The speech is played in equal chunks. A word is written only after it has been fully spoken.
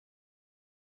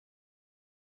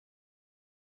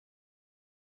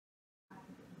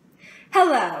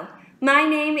Hello, my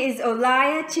name is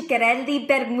Olaya Chicarelli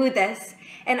Bermudez,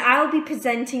 and I'll be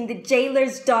presenting The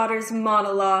Jailer's Daughter's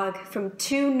monologue from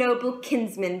Two Noble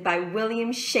Kinsmen by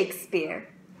William Shakespeare.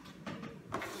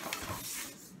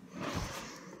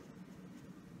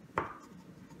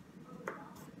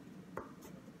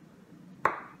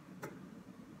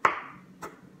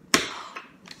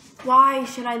 Why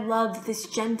should I love this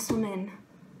gentleman?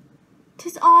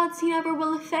 'Tis odds he never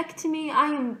will affect me. I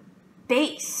am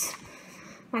base.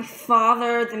 My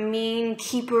father, the mean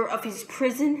keeper of his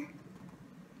prison,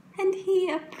 and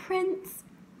he a prince.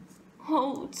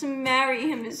 Oh, to marry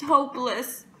him is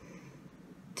hopeless.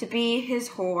 To be his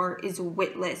whore is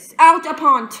witless. Out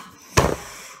upon't!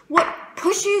 What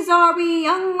pushes are we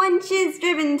young wenches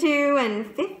driven to, and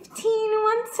 15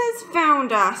 once has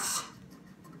found us.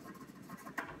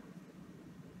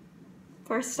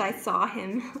 First I saw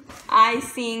him, I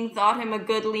seeing thought him a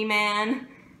goodly man.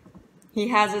 He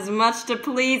has as much to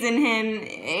please in him,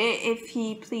 if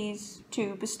he please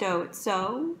to bestow it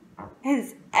so,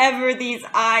 as ever these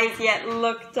eyes yet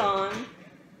looked on.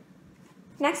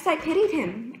 Next I pitied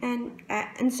him,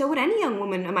 and so would any young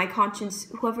woman of my conscience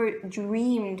who ever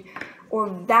dreamed or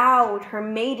vowed her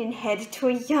maidenhead to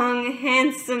a young,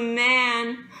 handsome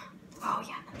man. Oh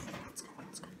yeah, that's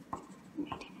good.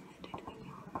 Maidenhead to a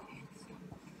young, handsome.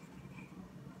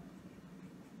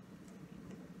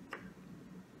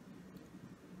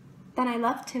 Then I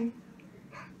loved him.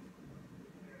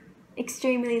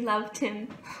 Extremely loved him.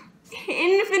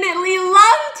 Infinitely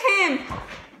loved him!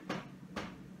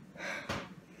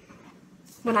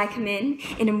 When I come in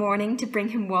the morning to bring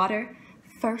him water,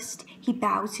 first he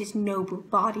bows his noble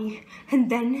body,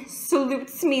 and then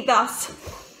salutes me thus.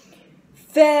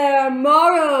 Fair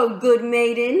morrow, good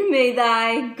maiden, may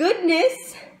thy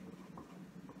goodness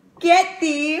get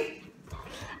thee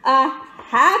a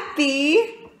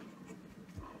happy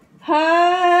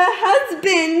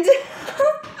husband.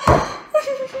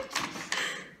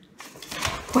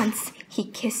 Once he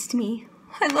kissed me.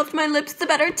 I loved my lips the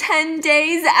better 10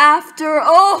 days after.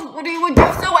 Oh, what he would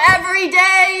do so every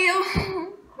day.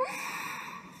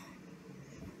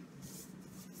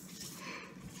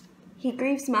 He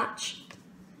grieves much,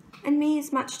 and me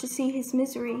as much to see his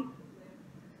misery.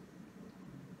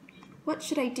 What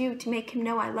should I do to make him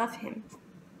know I love him?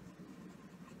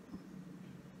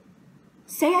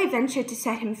 Say I venture to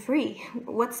set him free.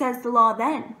 What says the law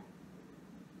then?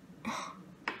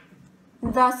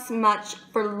 Thus much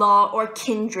for law or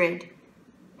kindred.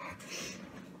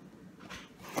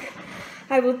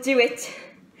 I will do it,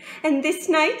 and this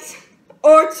night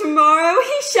or tomorrow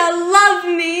he shall love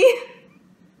me.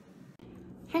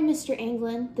 Hi, Mr.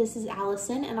 Anglin. This is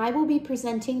Allison, and I will be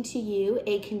presenting to you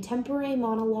a contemporary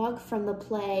monologue from the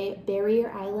play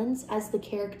Barrier Islands as the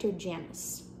character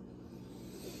Janice.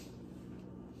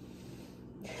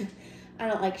 I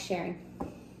don't like sharing,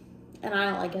 and I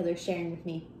don't like others sharing with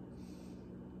me.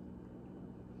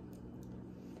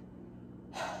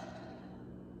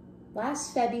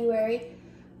 Last February,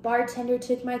 bartender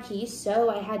took my keys, so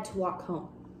I had to walk home.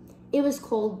 It was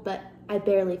cold, but I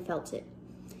barely felt it.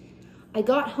 I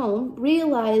got home,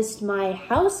 realized my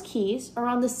house keys are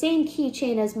on the same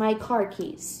keychain as my car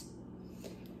keys.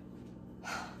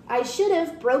 I should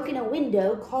have broken a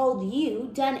window, called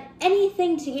you, done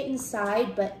anything to get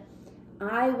inside, but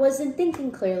I wasn't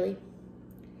thinking clearly.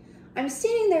 I'm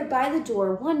standing there by the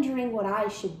door wondering what I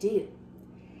should do.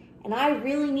 And I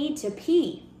really need to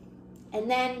pee. And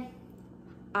then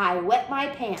I wet my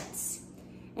pants.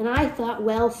 And I thought,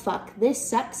 well, fuck, this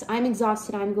sucks. I'm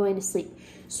exhausted, I'm going to sleep.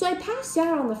 So I passed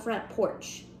out on the front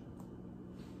porch.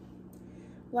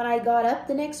 When I got up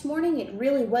the next morning, it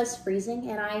really was freezing,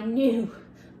 and I knew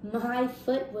my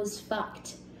foot was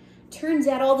fucked. Turns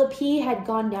out all the pee had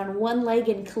gone down one leg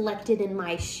and collected in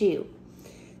my shoe.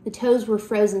 The toes were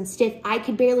frozen stiff. I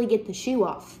could barely get the shoe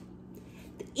off.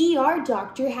 The ER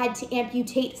doctor had to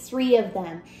amputate 3 of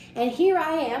them, and here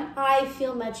I am. I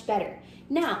feel much better.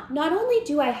 Now, not only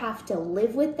do I have to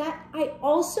live with that, I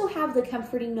also have the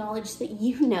comforting knowledge that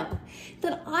you know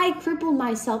that I crippled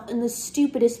myself in the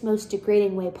stupidest, most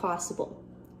degrading way possible.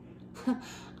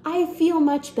 I feel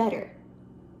much better.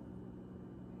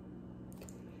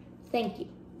 Thank you.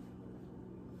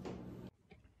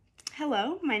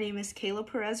 Hello, my name is Kayla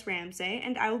Perez Ramsey,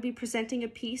 and I will be presenting a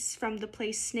piece from the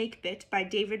play Snakebit by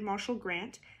David Marshall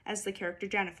Grant as the character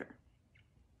Jennifer.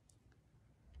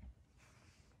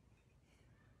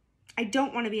 I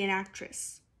don't want to be an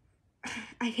actress.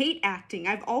 I hate acting.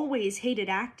 I've always hated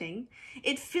acting.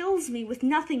 It fills me with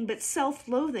nothing but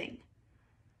self-loathing.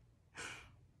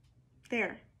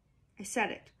 There, I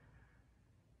said it.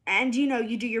 And, you know,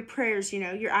 you do your prayers, you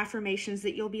know, your affirmations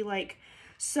that you'll be, like,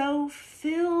 so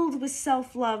filled with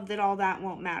self-love that all that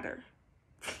won't matter.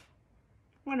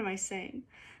 What am I saying?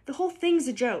 The whole thing's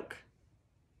a joke.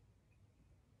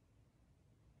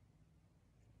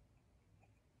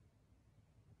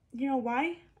 You know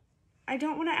why I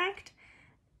don't want to act?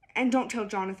 And don't tell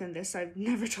Jonathan this, I've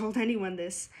never told anyone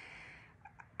this.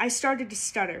 I started to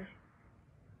stutter.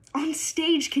 On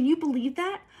stage, can you believe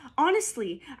that?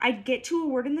 Honestly, I'd get to a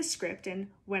word in the script, and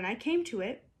when I came to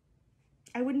it,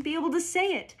 I wouldn't be able to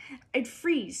say it. I'd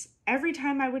freeze every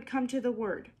time I would come to the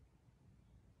word.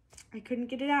 I couldn't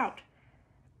get it out.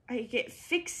 I get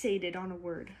fixated on a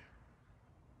word.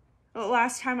 The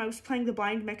last time I was playing the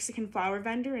blind Mexican flower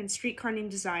vendor in Streetcar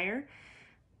Named Desire.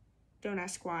 Don't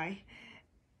ask why.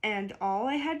 And all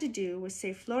I had to do was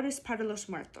say Flores para los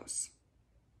muertos.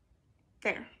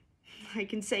 There. I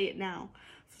can say it now.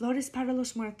 Flores para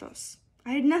los muertos.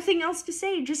 I had nothing else to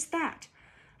say, just that.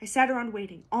 I sat around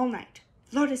waiting all night.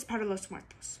 Flores para los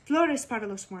muertos. Flores para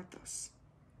los muertos.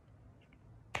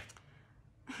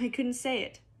 I couldn't say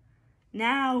it.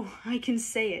 Now I can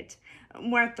say it.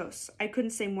 Muertos. I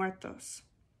couldn't say muertos.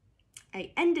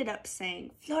 I ended up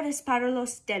saying Flores para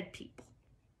los dead people.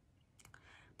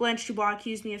 Blanche Dubois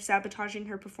accused me of sabotaging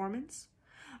her performance.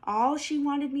 All she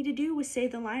wanted me to do was say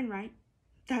the line right.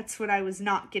 That's what I was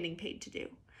not getting paid to do.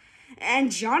 And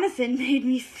Jonathan made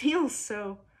me feel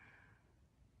so...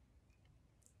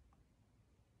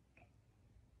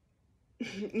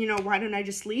 You know, why don't I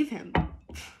just leave him?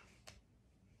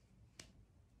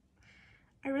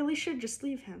 I really should just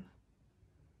leave him.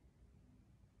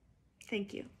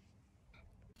 Thank you.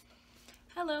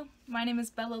 Hello, my name is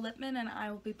Bella Lippman and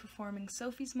I will be performing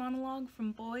Sophie's monologue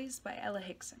from Boys by Ella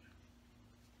Hickson.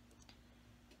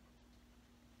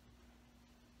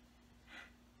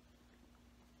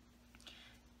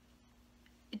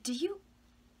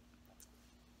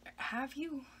 Have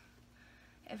you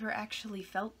ever actually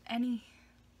felt any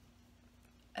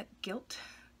guilt?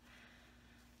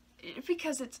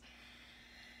 Because it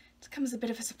comes as a bit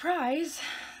of a surprise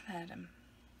that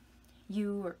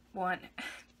you or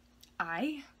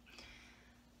I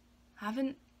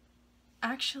haven't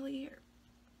actually or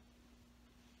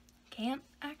can't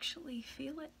actually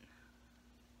feel it.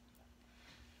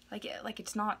 Like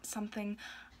it's not something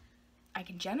I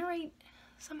can generate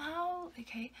somehow.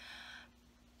 Okay,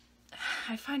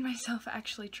 I find myself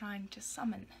actually trying to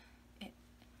summon it,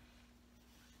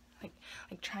 like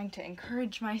trying to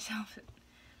encourage myself,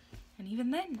 and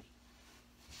even then,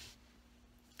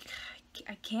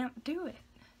 I can't do it.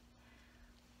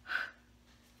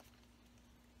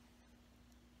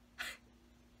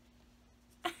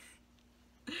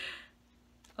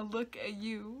 A look at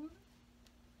you,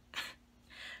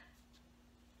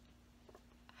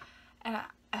 and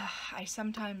I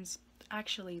sometimes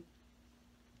actually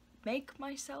make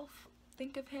myself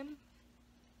think of him.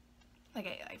 Like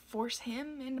I force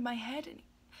him into my head,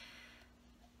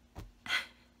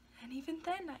 and even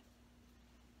then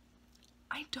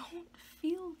I don't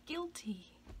feel guilty.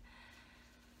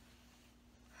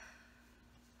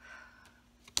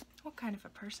 What kind of a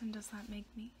person does that make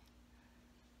me?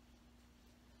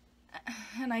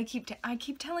 And I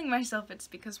keep telling myself it's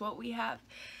because what we have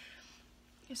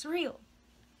is real.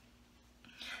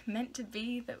 Meant to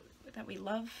be, that we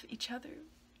love each other.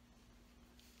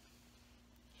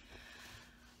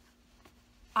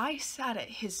 I sat at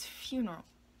his funeral,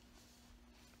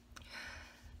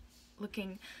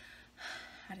 looking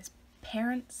at his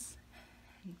parents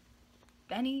and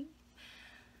Benny,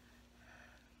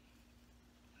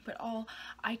 but all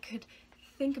I could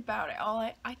think about it, all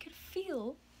I could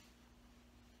feel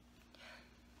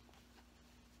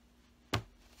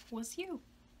was you.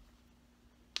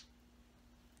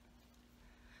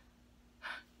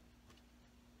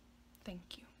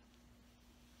 Thank you.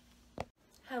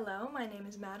 Hello, my name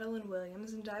is Madeline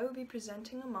Williams, and I will be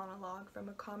presenting a monologue from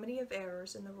A Comedy of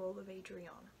Errors in the role of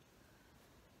Adriana.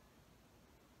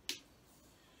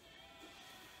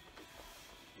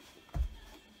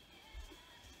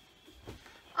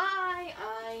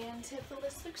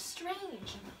 Antipholus looks strange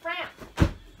and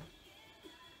frank.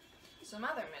 Some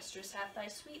other mistress hath thy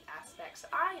sweet aspects.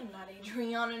 I am not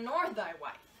Adriana nor thy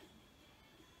wife.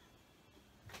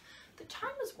 The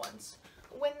time was once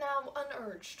when thou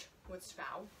unurged wouldst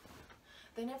vow,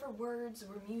 that never words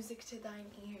were music to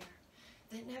thine ear,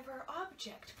 that never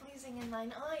object pleasing in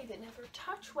thine eye, that never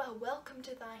touch well welcome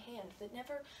to thy hand, that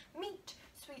never meat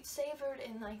sweet savoured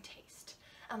in thy taste,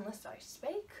 unless I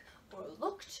spake, or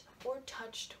looked, or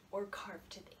touched, or carved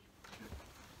to thee.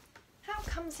 How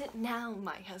comes it now,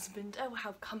 my husband, oh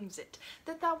how comes it,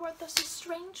 that thou art thus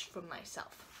estranged from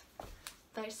thyself?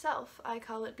 Thyself, I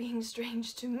call it being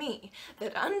strange to me,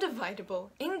 that undividable,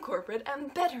 incorporate, am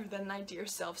better than thy dear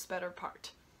self's better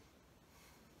part.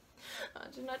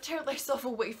 Do not tear thyself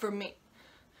away from me.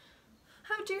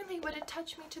 How dearly would it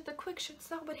touch me to the quick shouldst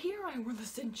thou but hear I were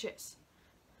licentious?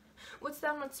 Wouldst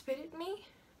thou not spit at me,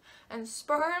 and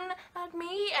spurn at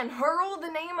me, and hurl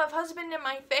the name of husband in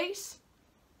my face,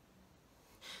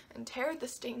 and tear the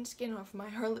stained skin off my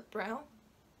harlot brow,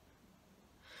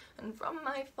 and from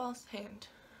my false hand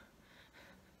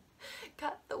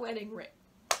cut the wedding ring,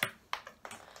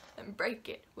 and break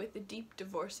it with the deep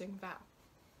divorcing vow?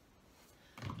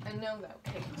 I know thou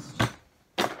canst,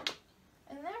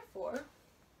 and therefore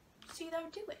see thou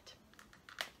do it.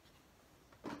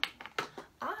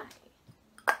 I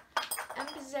am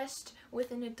possessed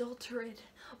with an adulterate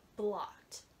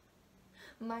blot.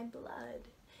 My blood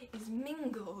is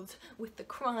mingled with the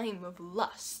crime of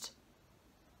lust.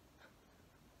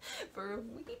 For if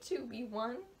we two be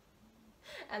one,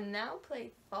 and thou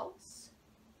play false,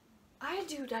 I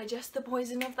do digest the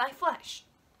poison of thy flesh,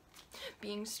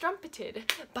 being strumpeted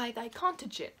by thy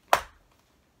contagion.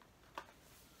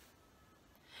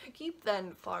 Keep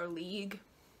then far league,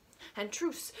 and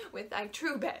truce with thy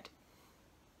true bed.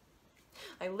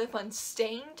 I live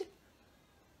unstained,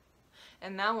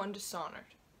 and thou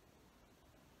undishonored.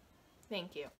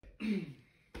 Thank you.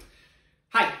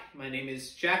 Hi, my name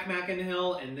is Jack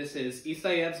McInhill, and this is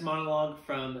Isayev's monologue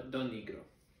from Don Negro.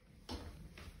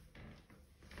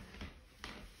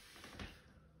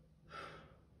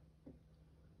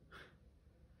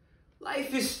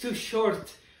 Life is too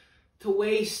short to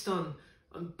waste on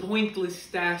pointless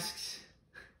tasks.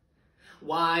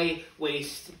 Why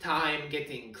waste time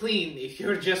getting clean if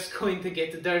you're just going to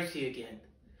get dirty again?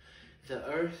 The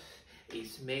earth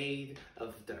is made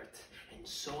of dirt, and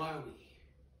so are we.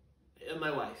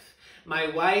 My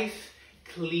wife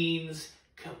cleans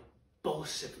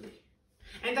compulsively.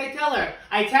 And I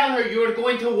tell her, you're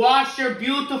going to wash your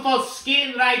beautiful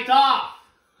skin right off.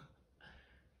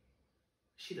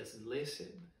 She doesn't listen.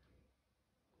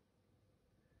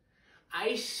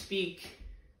 I speak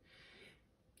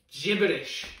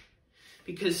gibberish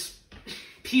because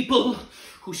people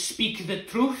who speak the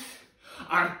truth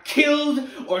are killed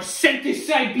or sent to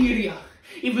Siberia,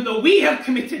 even though we have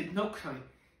committed no crime.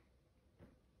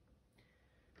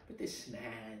 But this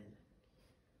man,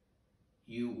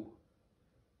 you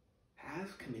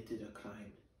have committed a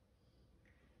crime.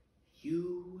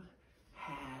 You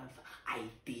have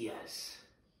ideas.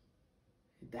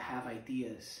 To have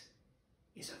ideas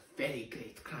is a very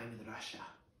great crime in Russia.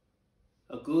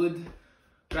 A good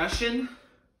Russian,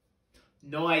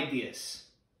 no ideas,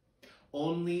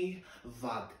 only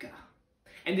vodka.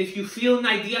 And if you feel an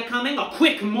idea coming, a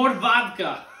quick, more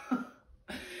vodka.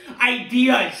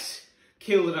 Ideas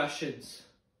kill Russians.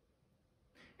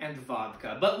 And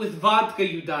vodka. But with vodka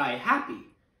you die happy,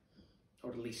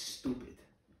 or at least stupid,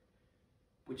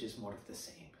 which is more of the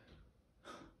same.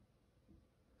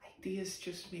 Ideas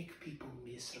just make people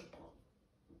miserable.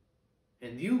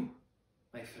 And you,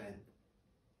 my friend,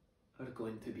 are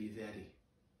going to be very,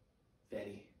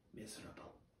 very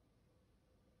miserable.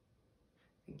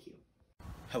 Thank you.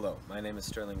 Hello, my name is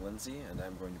Sterling Lindsay, and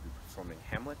I'm going to be performing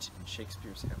Hamlet in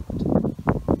Shakespeare's Hamlet.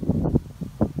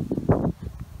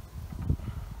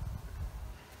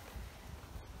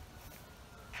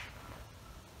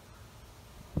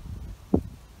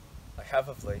 I have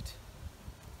of late,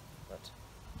 but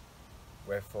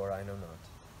wherefore I know not,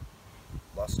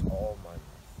 lost all my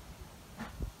mirth,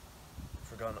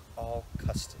 forgone all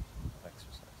custom of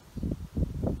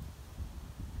exercises,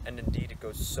 and indeed it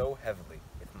goes so heavily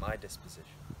with my disposition,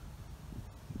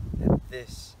 that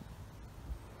this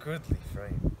goodly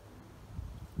frame,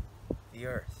 the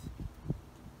earth,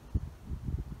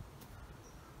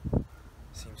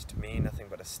 seems to me nothing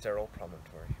but a sterile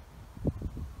promontory.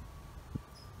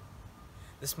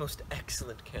 This most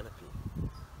excellent canopy,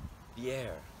 the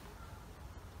air.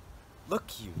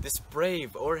 Look you, this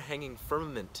brave o'erhanging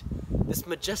firmament, this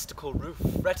majestical roof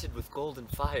fretted with golden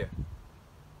fire.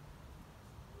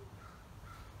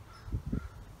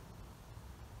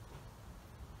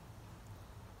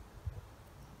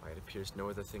 Why, it appears no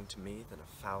other thing to me than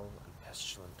a foul and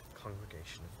pestilent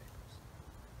congregation of vapors.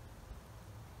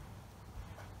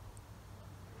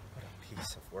 What a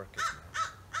piece of work is man!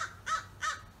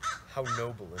 How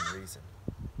noble in reason,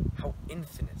 how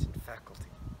infinite in faculty,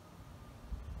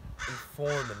 in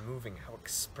form and moving, how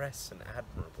express and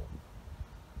admirable.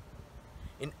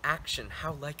 In action,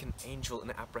 how like an angel, in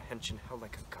apprehension, how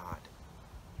like a god.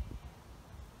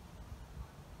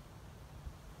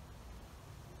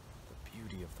 The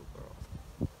beauty of the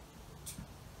world,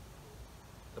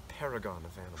 the paragon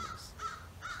of animals,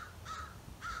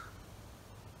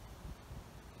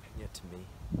 But to me,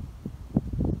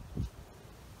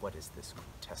 what is this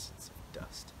quintessence of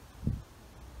dust?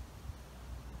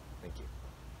 Thank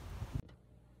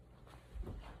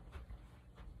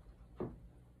you.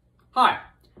 Hi,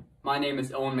 my name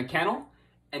is Owen McCannell,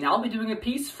 and I'll be doing a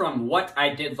piece from What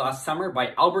I Did Last Summer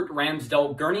by Albert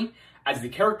Ramsdell Gurney as the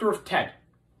character of Ted.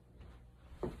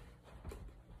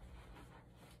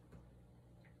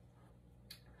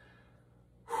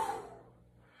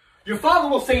 Your father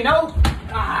will say no?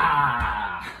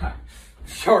 Ah,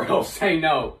 sure he'll say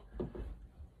no.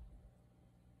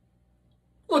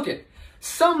 Look it,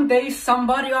 someday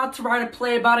somebody ought to write a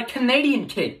play about a Canadian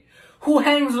kid who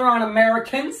hangs around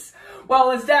Americans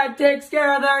while his dad takes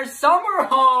care of their summer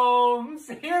homes.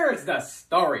 Here's the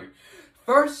story.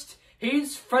 First,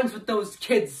 he's friends with those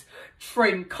kids,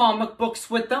 trading comic books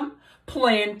with them,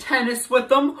 playing tennis with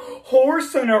them,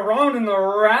 horsing around in the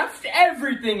raft.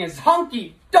 Everything is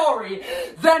hunky-dory.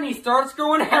 Then he starts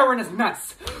growing hair in his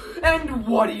nuts. And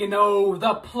what do you know?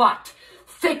 The plot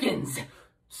thickens.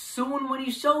 Soon when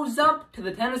he shows up to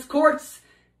the tennis courts,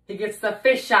 he gets the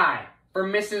fisheye for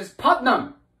Mrs.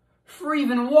 Putnam for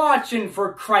even watching,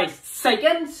 for Christ's sake.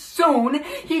 And soon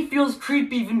he feels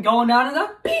creepy even going down to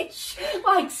the beach,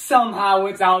 like somehow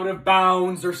it's out of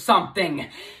bounds or something.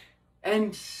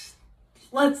 And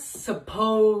let's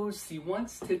suppose he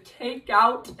wants to take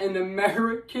out an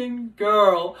American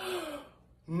girl.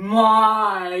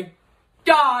 My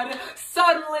God,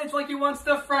 suddenly it's like he wants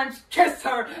to French kiss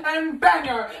her and bang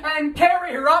her and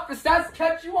carry her up to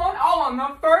Saskatchewan all on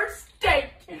the first date.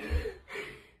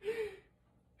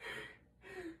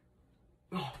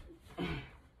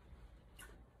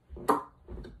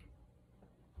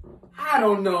 I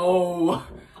don't know.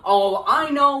 All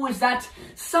I know is that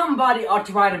somebody ought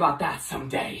to write about that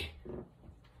someday.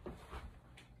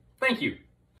 Thank you.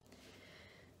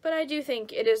 But I do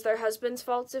think it is their husbands'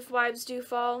 faults if wives do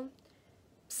fall.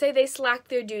 Say they slack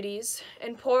their duties,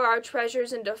 and pour our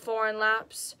treasures into foreign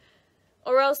laps,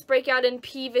 or else break out in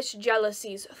peevish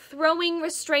jealousies, throwing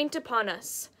restraint upon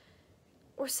us.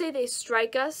 Or say they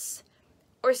strike us,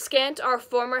 or scant our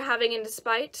former having in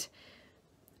despite.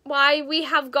 Why, we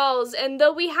have galls, and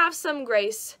though we have some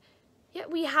grace,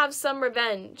 yet we have some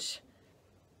revenge.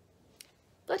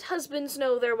 Let husbands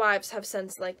know their wives have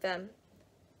sense like them.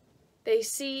 They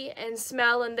see and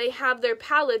smell, and they have their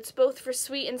palates both for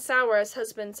sweet and sour as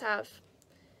husbands have.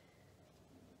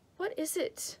 What is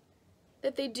it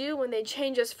that they do when they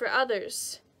change us for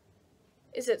others?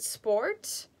 Is it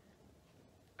sport?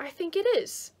 I think it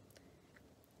is.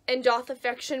 And doth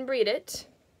affection breed it?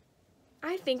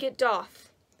 I think it doth.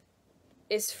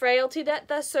 Is frailty that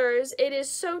thus errs? It is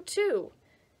so too.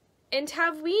 And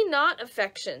have we not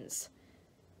affections?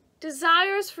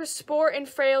 Desires for sport and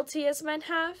frailty as men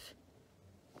have?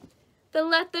 Then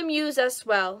let them use us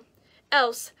well,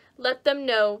 else let them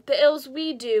know the ills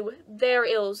we do, their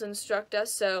ills instruct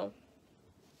us so.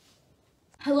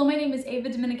 Hello, my name is Ava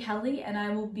Dominichelli, and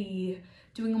I will be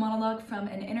doing a monologue from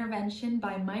An Intervention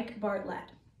by Mike Bartlett.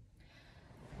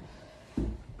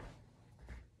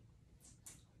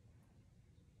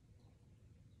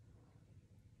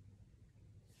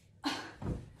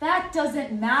 That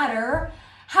doesn't matter.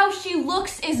 How she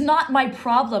looks is not my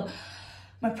problem.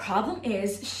 My problem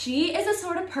is she is a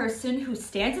sort of person who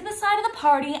stands at the side of the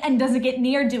party and doesn't get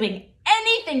near doing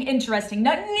anything interesting,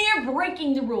 not near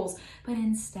breaking the rules, but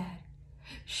instead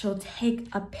she'll take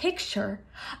a picture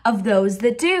of those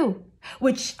that do,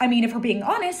 which, I mean, if we're being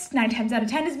honest, 9 times out of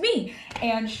 10 is me.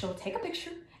 And she'll take a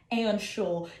picture and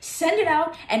she'll send it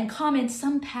out and comment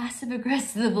some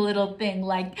passive-aggressive little thing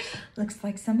like, looks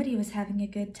like somebody was having a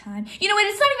good time. You know, and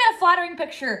it's not even a flattering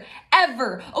picture,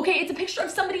 ever, okay? It's a picture of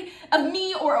somebody, of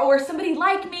me, or somebody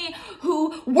like me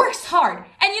who works hard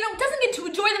and, you know, doesn't get to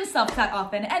enjoy themselves that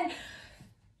often. And,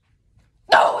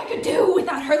 oh, I could do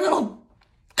without her little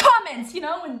comments, you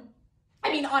know? And,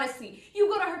 I mean, honestly, you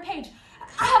go to her page,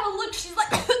 have a look, she's like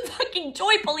the fucking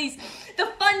joy police, the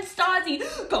fun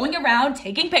Stasi, going around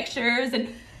taking pictures,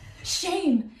 and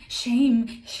shame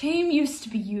used to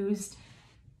be used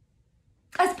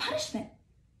as punishment.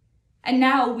 And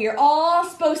now we're all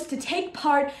supposed to take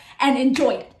part and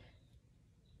enjoy it.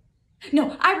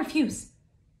 No, I refuse.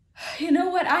 You know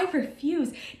what? I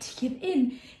refuse to give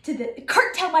in to the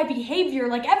curtail my behavior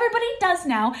like everybody does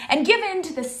now and give in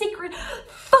to the secret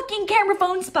fucking camera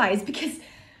phone spies, because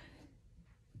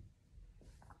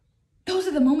those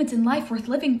are the moments in life worth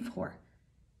living for.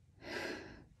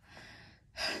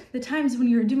 The times when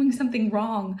you're doing something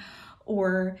wrong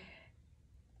or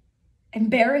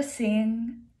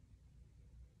embarrassing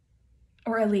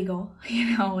or illegal,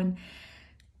 you know, and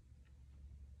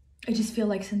I just feel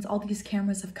like since all these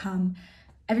cameras have come,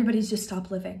 everybody's just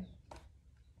stopped living.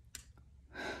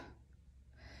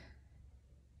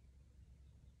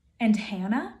 And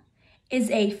Hannah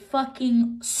is a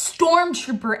fucking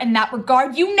stormtrooper in that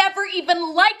regard. You never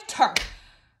even liked her.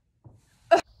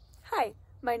 Hi,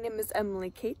 my name is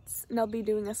Emily Cates, and I'll be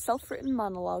doing a self-written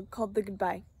monologue called The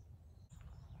Goodbye.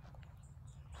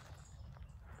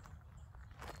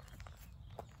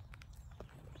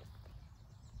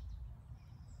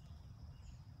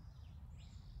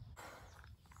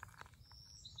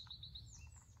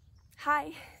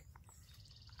 Hi.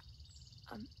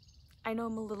 I know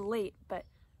I'm a little late, but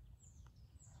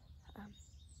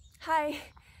hi.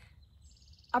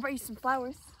 I brought you some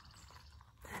flowers.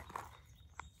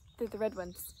 They're the red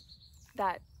ones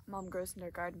that Mom grows in her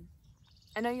garden.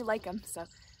 I know you like them, so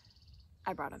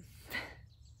I brought them.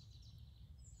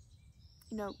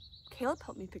 You know, Caleb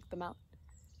helped me pick them out.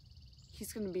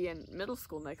 He's gonna be in middle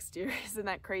school next year. Isn't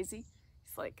that crazy?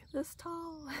 He's like this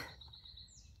tall.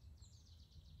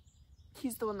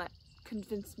 He's the one that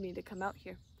convinced me to come out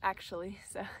here, actually,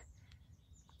 so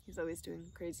he's always doing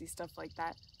crazy stuff like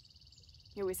that.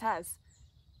 He always has.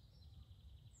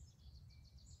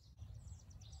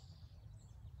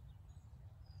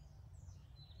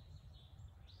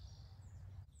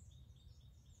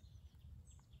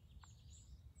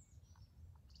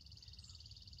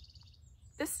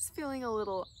 This is feeling a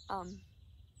little,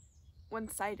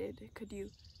 one-sided. Could you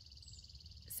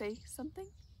say something?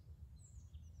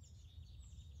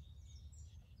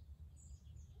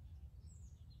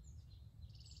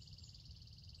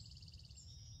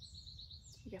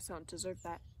 I guess I don't deserve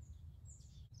that.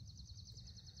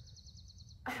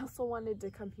 I also wanted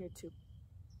to come here to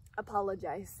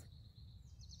apologize.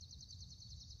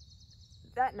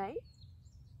 That night,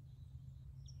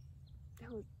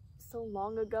 that was so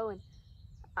long ago, and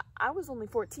I was only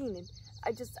 14, and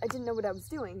I didn't know what I was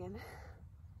doing,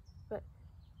 but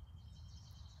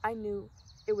I knew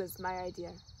it was my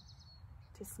idea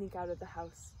to sneak out of the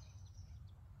house,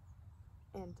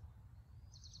 and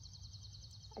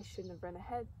I shouldn't have run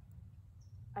ahead.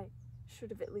 I should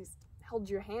have at least held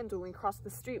your hand when we crossed the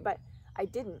street, but I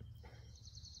didn't.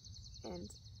 And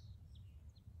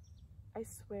I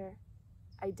swear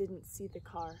I didn't see the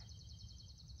car.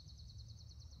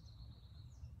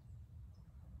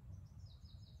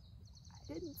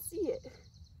 I didn't see it.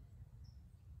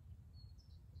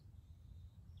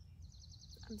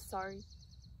 I'm sorry.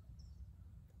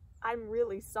 I'm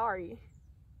really sorry.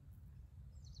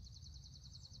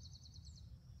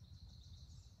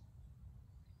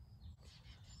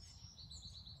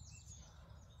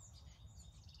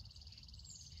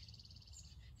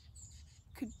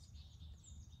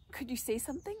 Could you say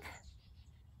something?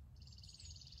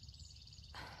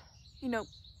 You know,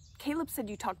 Caleb said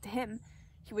you talked to him.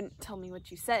 He wouldn't tell me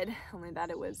what you said, only that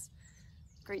it was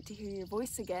great to hear your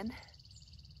voice again.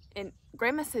 And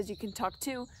Grandma says you can talk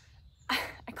too.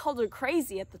 I called her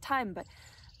crazy at the time, but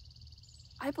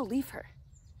I believe her.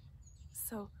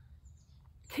 So,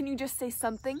 can you just say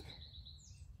something?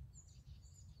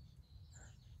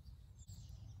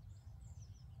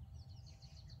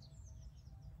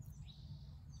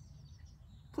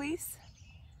 Please?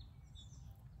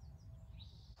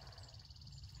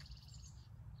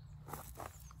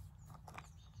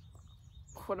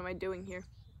 What am I doing here?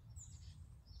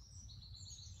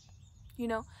 You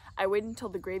know, I waited until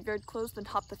the graveyard closed and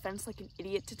hopped the fence like an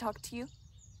idiot to talk to you.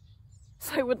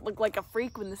 So I wouldn't look like a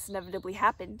freak when this inevitably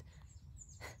happened.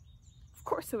 Of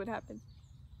course it would happen.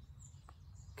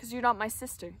 Because you're not my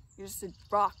sister. You're just a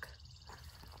rock.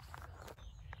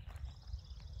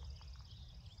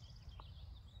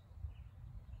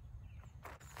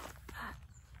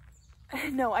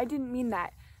 No, I didn't mean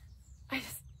that. I'm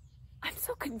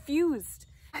so confused.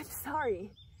 I'm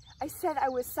sorry. I said I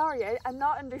was sorry. I'm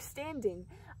not understanding.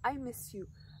 I miss you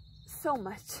so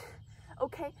much.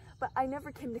 Okay? But I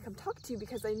never came to come talk to you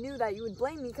because I knew that you would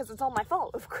blame me because it's all my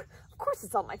fault. Of course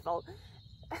it's all my fault.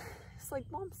 Just like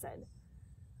Mom said.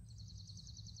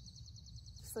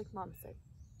 Just like Mom said.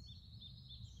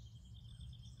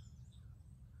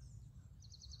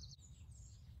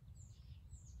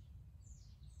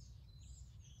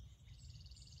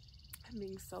 I'm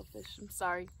being selfish. I'm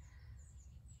sorry.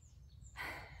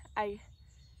 I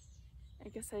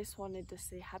guess I just wanted to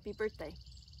say happy birthday.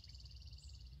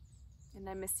 And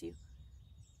I miss you.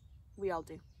 We all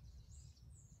do.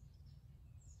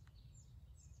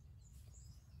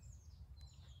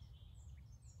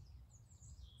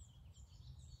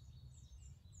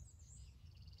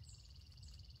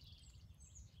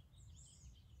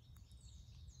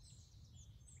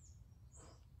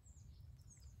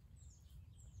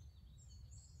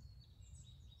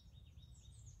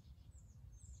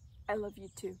 I love you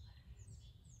too.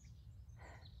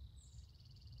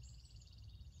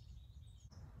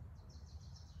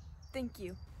 Thank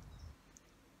you.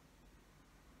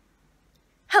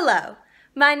 Hello,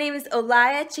 my name is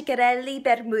Olaya Ciccarelli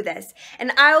Bermudez,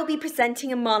 and I will be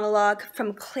presenting a monologue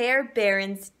from Claire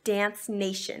Barron's Dance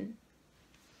Nation.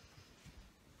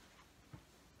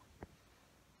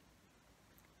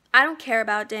 I don't care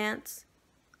about dance.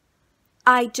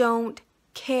 I don't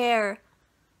care.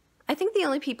 I think the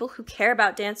only people who care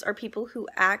about dance are people who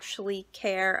actually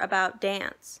care about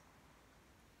dance.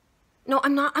 No,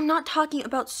 I'm not talking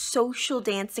about social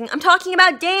dancing. I'm talking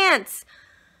about dance.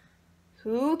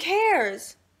 Who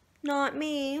cares? Not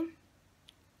me.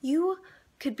 You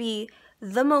could be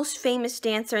the most famous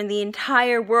dancer in the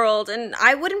entire world, and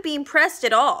I wouldn't be impressed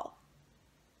at all.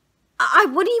 I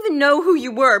wouldn't even know who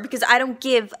you were because I don't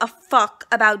give a fuck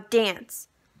about dance.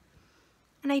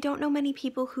 And I don't know many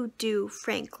people who do,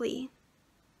 frankly.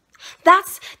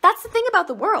 That's the thing about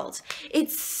the world.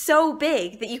 It's so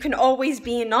big that you can always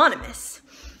be anonymous.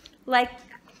 Like,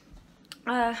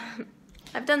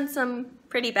 I've done some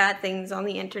pretty bad things on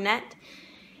the internet,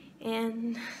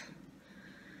 and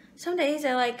some days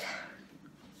I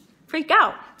freak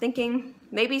out, thinking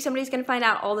maybe somebody's gonna find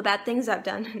out all the bad things I've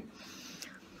done.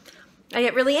 I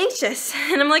get really anxious,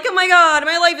 and I'm like, oh my god,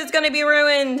 my life is gonna be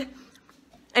ruined.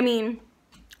 I mean,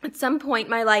 at some point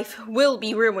my life will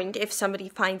be ruined if somebody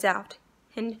finds out,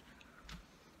 and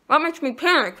that makes me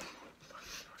panic.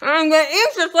 And I get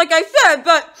anxious, like I said,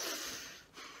 but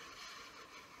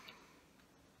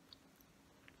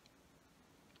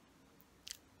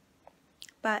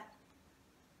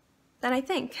then I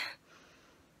think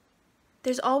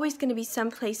there's always going to be some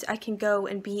place I can go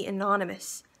and be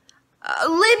anonymous.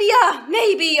 Libya,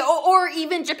 maybe, or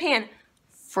even Japan.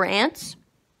 France?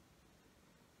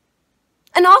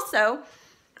 And also,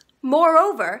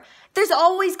 moreover, there's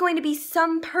always going to be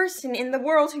some person in the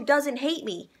world who doesn't hate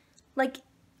me. Like,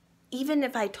 even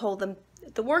if I told them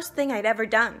the worst thing I'd ever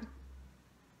done,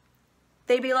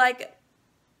 they'd be like,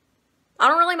 I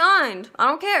don't really mind. I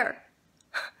don't care.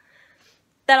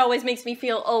 That always makes me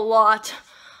feel a lot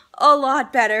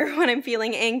better when I'm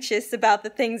feeling anxious about the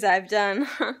things I've done.